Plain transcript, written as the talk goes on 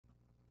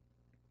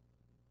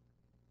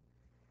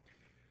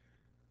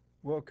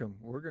Welcome.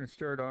 We're going to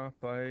start off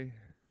by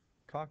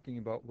talking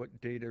about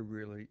what data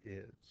really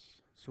is.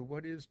 So,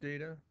 what is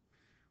data?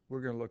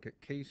 We're going to look at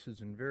cases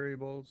and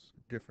variables,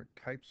 different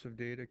types of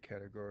data,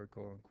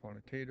 categorical and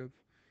quantitative,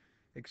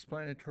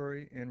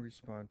 explanatory and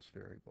response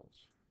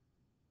variables.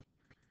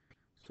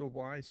 So,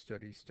 why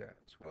study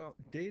stats? Well,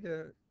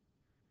 data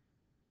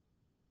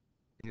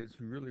is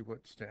really what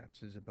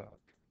stats is about.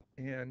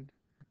 And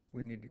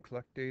we need to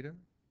collect data,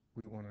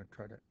 we want to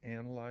try to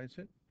analyze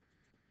it,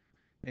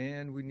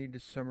 and we need to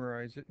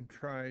summarize it and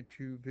try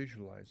to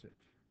visualize it.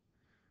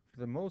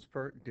 For the most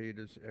part,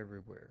 data is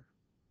everywhere.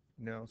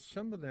 Now,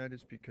 some of that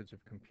is because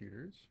of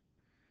computers,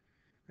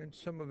 and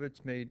some of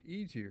it's made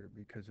easier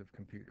because of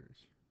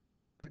computers.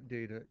 But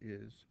data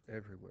is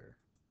everywhere.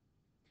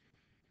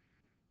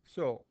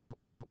 So,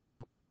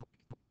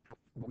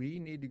 we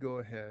need to go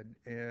ahead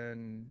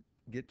and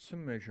get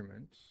some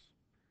measurements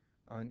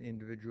on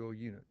individual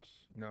units.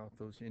 Now, if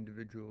those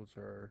individuals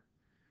are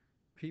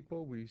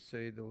people, we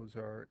say those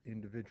are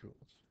individuals.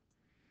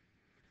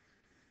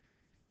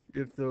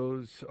 If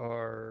those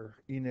are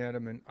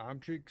inanimate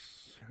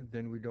objects,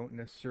 then we don't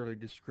necessarily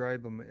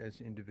describe them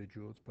as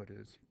individuals, but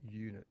as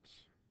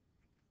units.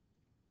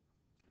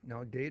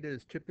 Now, data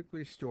is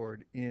typically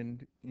stored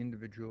in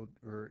individual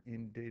or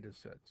in data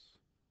sets.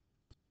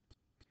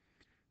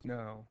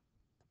 Now,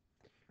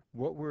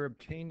 what we're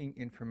obtaining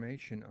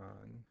information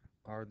on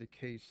are the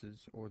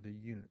cases or the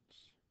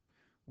units.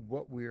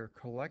 What we are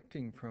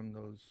collecting from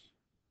those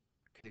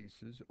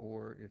cases,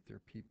 or if they're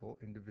people,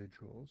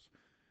 individuals,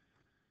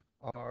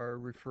 are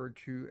referred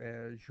to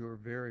as your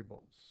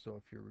variables. So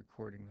if you're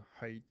recording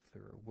height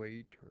or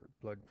weight or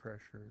blood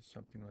pressure,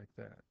 something like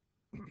that.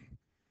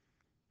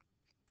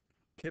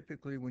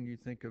 Typically, when you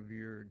think of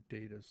your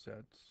data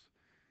sets,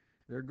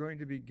 they're going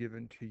to be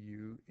given to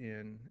you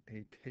in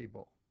a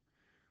table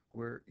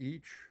where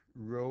each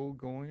row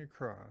going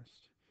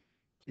across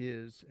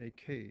is a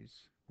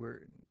case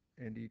where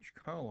and each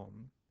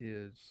column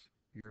is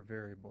your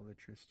variable that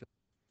you're studying.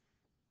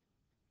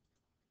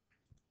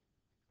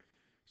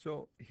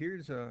 So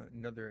here's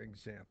another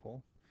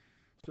example.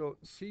 So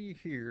see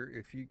here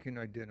if you can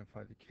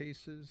identify the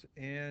cases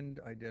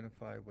and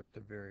identify what the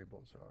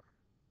variables are.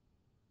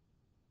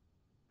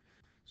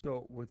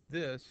 So with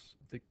this,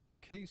 the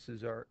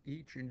cases are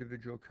each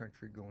individual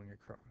country going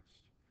across.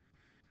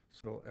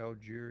 So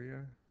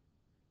Algeria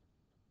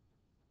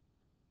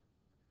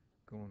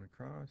going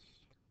across,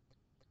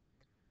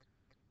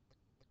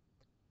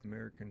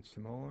 American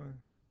Samoa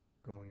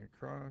going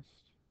across.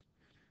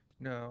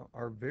 Now,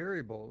 our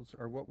variables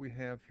are what we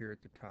have here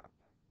at the top,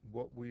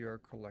 what we are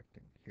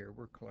collecting. Here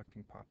we're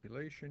collecting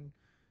population,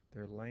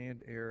 their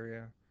land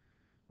area,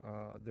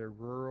 their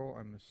rural,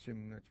 I'm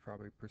assuming that's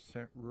probably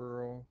percent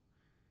rural,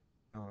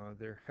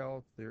 their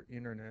health, their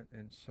internet,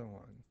 and so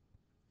on.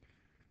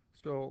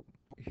 So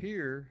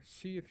here,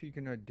 see if you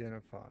can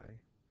identify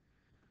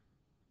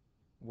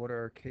what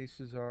our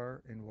cases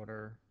are and what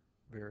our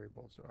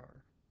variables are.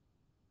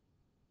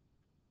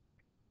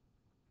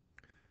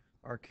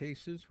 Our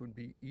cases would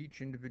be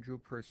each individual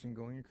person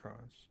going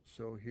across.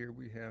 So here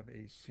we have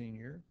a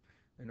senior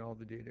and all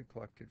the data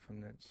collected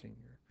from that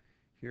senior.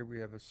 Here we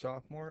have a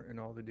sophomore and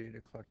all the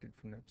data collected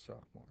from that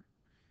sophomore.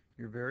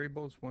 Your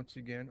variables, once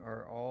again,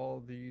 are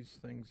all these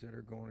things that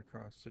are going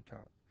across the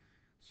top.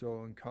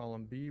 So in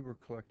column B, we're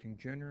collecting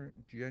gender.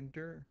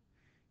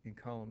 In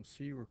column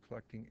C, we're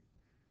collecting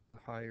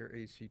higher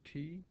ACT,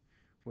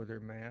 whether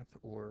math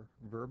or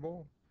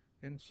verbal,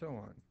 and so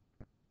on.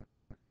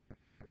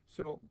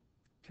 So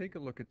take a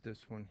look at this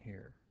one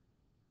here.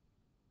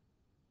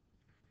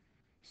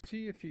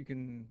 See if you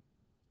can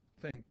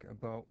think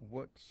about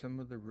what some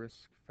of the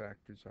risk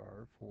factors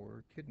are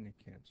for kidney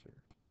cancer.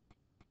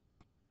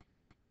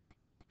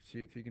 See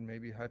if you can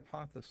maybe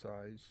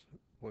hypothesize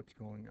what's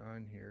going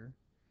on here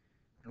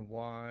and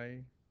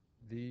why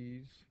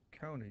these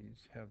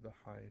counties have the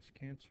highest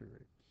cancer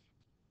rates.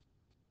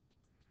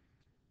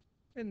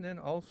 And then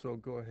also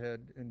go ahead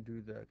and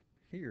do that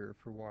here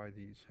for why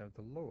these have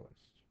the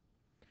lowest.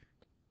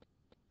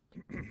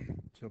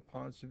 So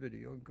pause the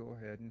video and go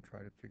ahead and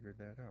try to figure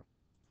that out.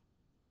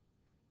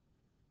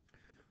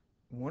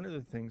 One of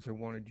the things I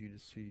wanted you to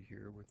see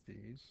here with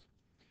these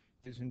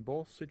is in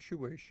both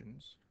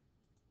situations,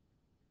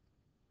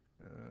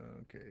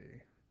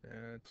 okay,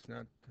 that's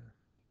not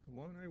the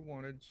one I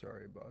wanted,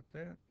 sorry about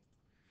that.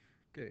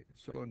 Okay,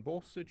 so in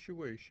both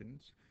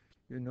situations,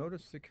 you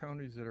notice the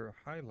counties that are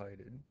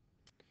highlighted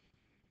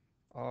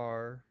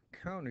are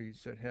counties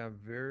that have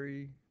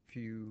very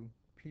few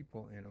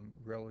people in them,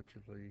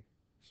 relatively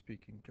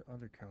speaking to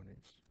other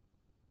counties.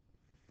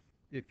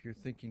 If you're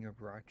thinking of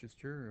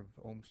Rochester, of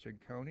Olmsted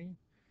County,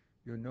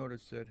 you'll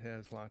notice that it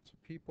has lots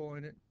of people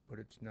in it, but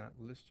it's not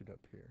listed up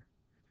here.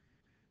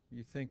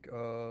 You think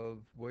of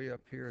way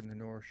up here in the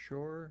North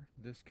Shore,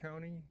 this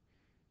county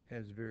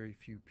has very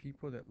few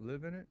people that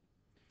live in it.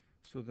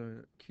 So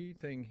the key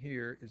thing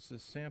here is the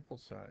sample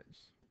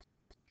size.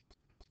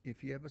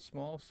 If you have a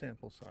small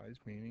sample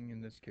size, meaning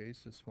in this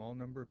case a small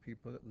number of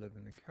people that live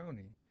in the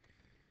county,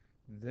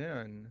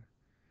 then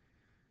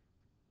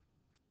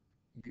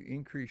you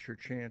increase your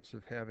chance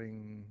of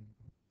having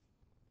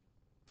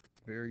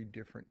very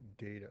different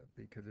data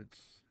because it's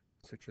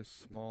such a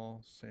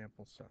small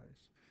sample size.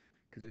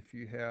 Because if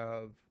you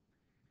have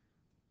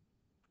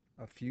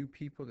a few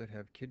people that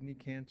have kidney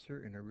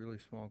cancer in a really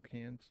small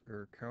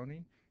cancer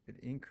county, it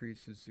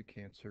increases the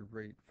cancer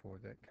rate for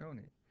that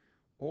county.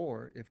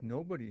 Or if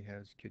nobody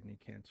has kidney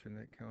cancer in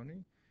that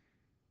county,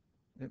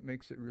 it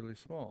makes it really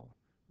small.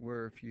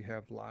 Where if you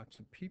have lots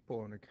of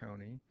people in a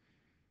county,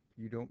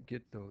 you don't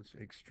get those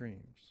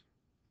extremes.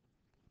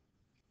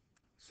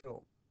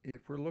 So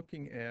if we're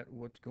looking at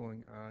what's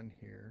going on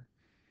here,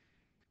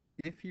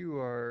 if you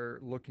are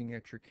looking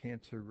at your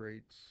cancer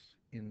rates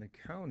in the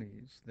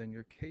counties, then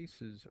your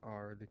cases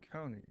are the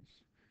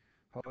counties.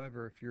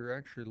 However, if you're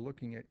actually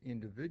looking at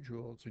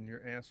individuals and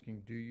you're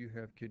asking, do you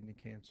have kidney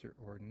cancer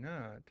or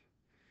not,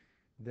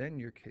 then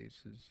your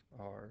cases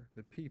are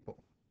the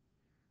people.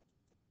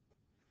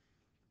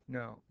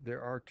 Now,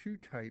 there are two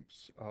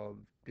types of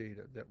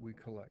data that we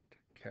collect,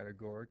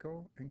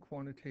 categorical and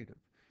quantitative.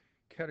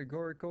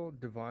 Categorical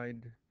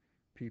divide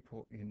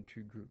people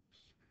into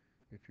groups.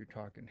 If you're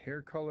talking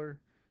hair color,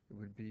 it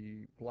would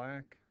be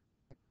black,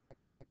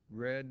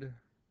 red,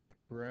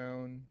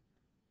 brown,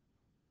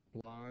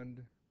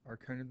 blonde are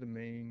kind of the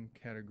main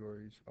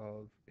categories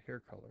of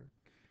hair color.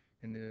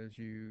 And as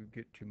you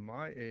get to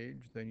my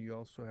age, then you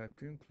also have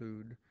to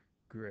include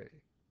gray.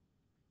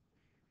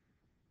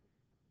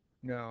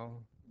 Now,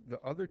 the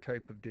other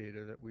type of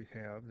data that we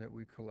have that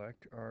we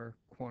collect are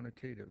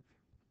quantitative.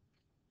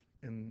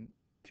 And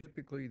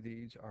typically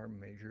these are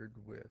measured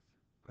with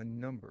a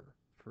number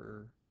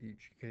for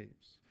each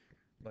case,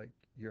 like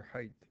your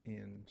height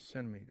in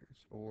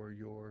centimeters or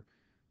your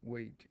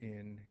weight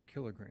in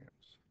kilograms.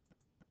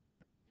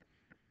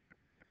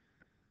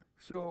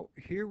 So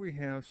here we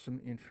have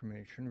some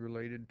information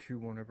related to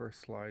one of our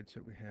slides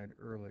that we had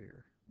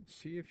earlier.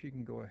 See if you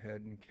can go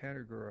ahead and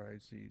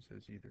categorize these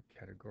as either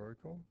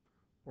categorical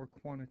or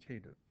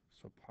quantitative.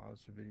 So pause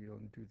the video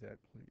and do that,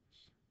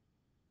 please.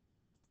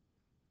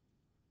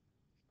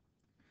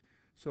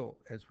 So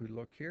as we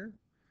look here,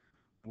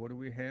 what do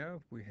we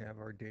have? We have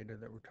our data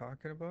that we're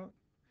talking about.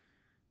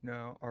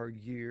 Now our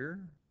year,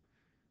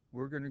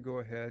 we're going to go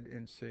ahead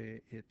and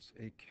say it's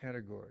a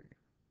category.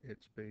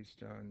 It's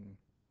based on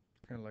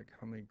kind of like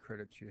how many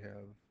credits you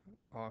have.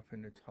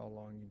 Often it's how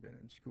long you've been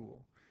in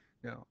school.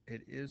 Now,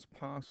 it is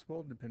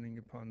possible, depending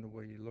upon the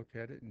way you look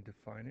at it and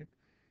define it,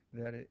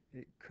 that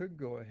it could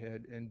go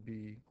ahead and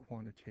be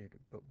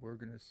quantitative, but we're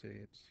going to say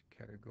it's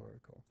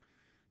categorical.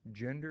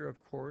 Gender,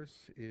 of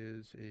course,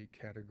 is a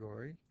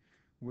category.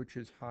 Which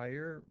is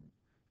higher,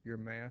 your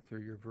math or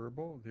your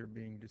verbal, they're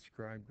being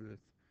described with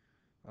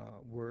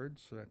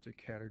words, so that's a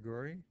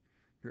category.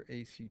 Your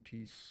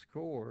SAT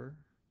score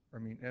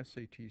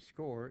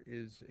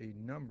is a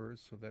number,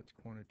 so that's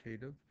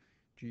quantitative.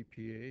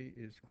 GPA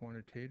is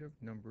quantitative.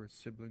 Number of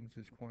siblings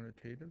is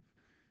quantitative.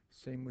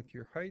 Same with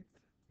your height,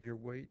 your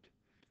weight,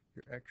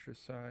 your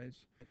exercise,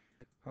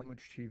 how much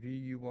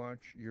TV you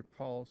watch, your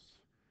pulse.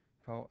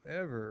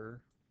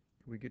 However,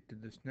 we get to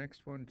this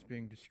next one, it's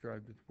being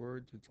described with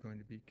words, it's going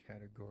to be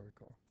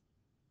categorical.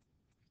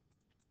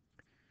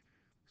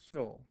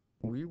 So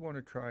we want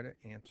to try to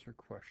answer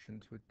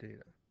questions with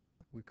data.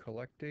 We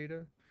collect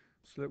data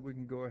so that we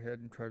can go ahead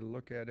and try to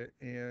look at it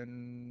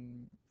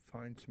and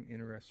find some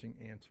interesting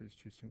answers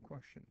to some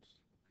questions.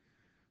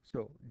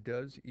 So,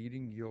 does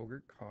eating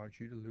yogurt cause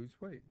you to lose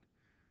weight?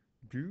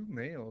 Do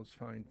males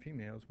find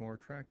females more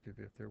attractive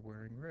if they're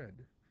wearing red?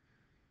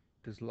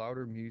 Does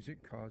louder music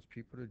cause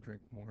people to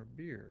drink more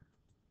beer?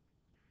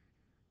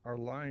 Are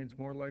lions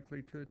more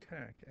likely to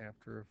attack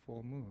after a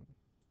full moon?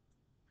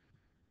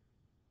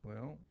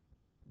 Well,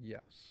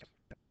 yes.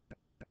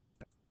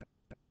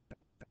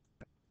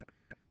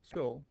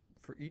 So,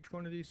 for each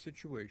one of these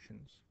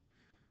situations,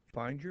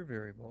 find your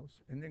variables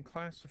and then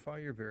classify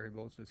your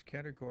variables as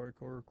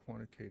categorical or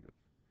quantitative.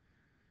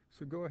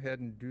 So go ahead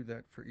and do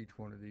that for each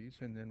one of these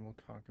and then we'll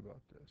talk about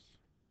this.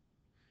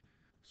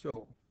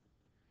 So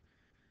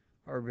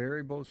our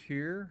variables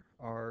here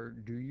are,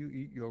 do you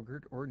eat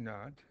yogurt or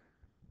not?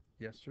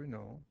 Yes or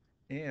no.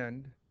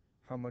 And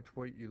how much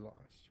weight you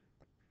lost.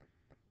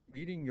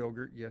 Eating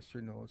yogurt, yes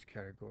or no, is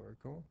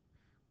categorical.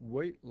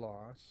 Weight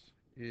loss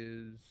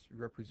is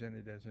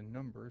represented as a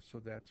number, so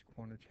that's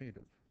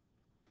quantitative.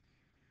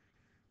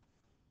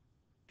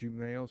 Do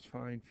males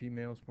find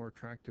females more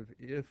attractive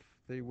if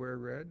they wear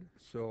red?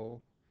 So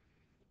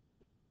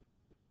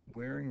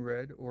wearing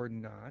red or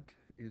not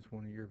is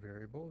one of your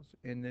variables.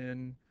 And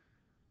then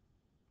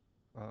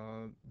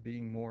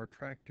being more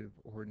attractive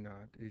or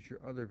not is your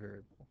other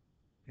variable.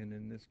 And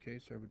in this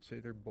case, I would say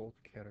they're both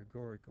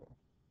categorical.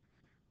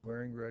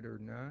 Wearing red or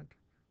not,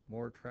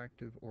 more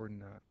attractive or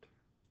not.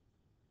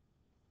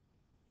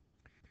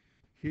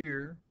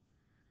 Here,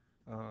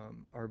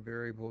 our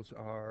variables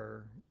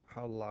are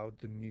how loud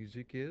the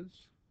music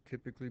is,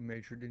 typically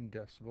measured in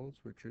decibels,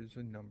 which is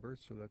a number,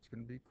 so that's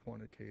going to be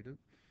quantitative,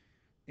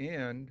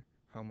 and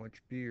how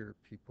much beer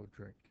people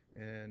drink.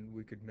 And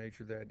we could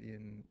measure that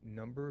in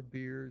number of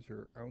beers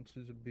or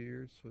ounces of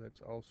beers, so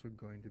that's also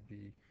going to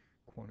be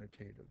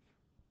quantitative.